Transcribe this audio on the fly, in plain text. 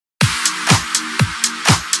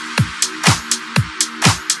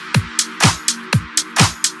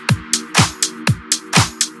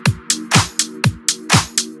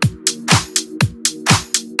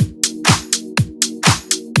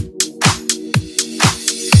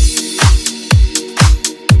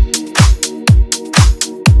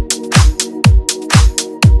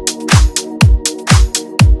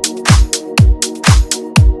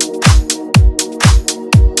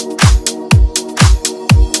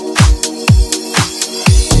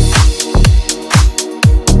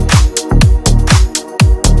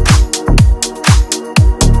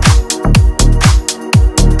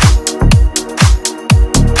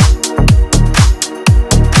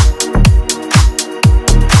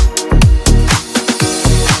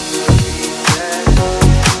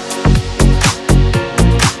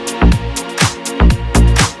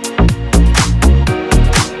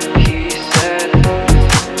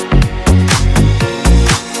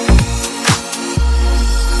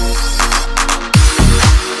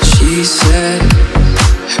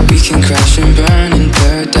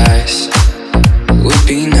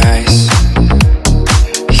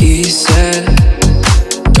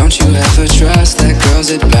you ever trust that girl's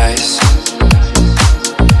advice?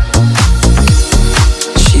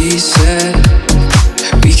 She said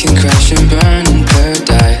we can crash and burn in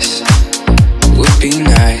paradise. Would be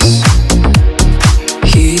nice.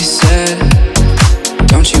 He said,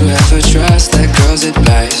 don't you ever trust that girl's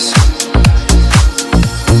advice?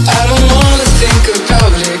 I don't wanna think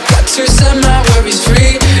about it. Got to set my worries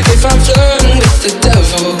free. If I'm flirting with the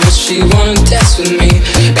devil, would she wanna dance with me?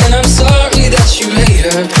 And I'm sorry that you hate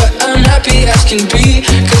her, but I'm happy as can be,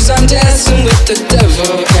 'cause I'm dancing with the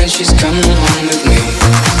devil and she's coming home with me.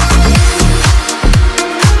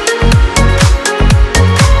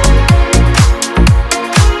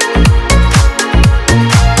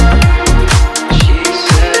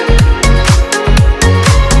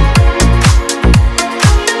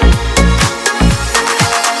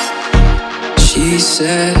 She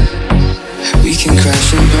said we can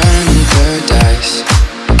crash and burn in paradise.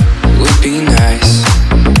 Would be nice.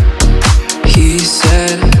 He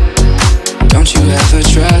said, don't you ever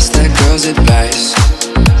trust that girl's advice?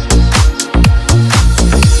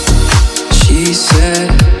 She said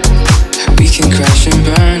we can crash and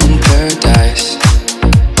burn in paradise.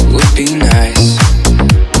 Would be nice.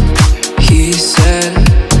 He said,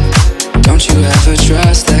 don't you ever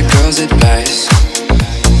trust that girl's advice?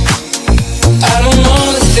 I don't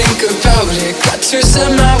wanna think about it. Got to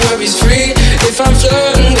set my worries free. If I'm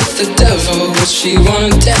flirting with the devil, would she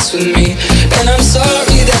wanna dance with me? And I'm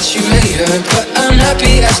sorry that you hate her, but I'm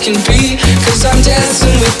happy as can be, 'cause I'm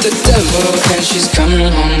dancing with the devil and she's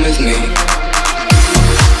coming home with me.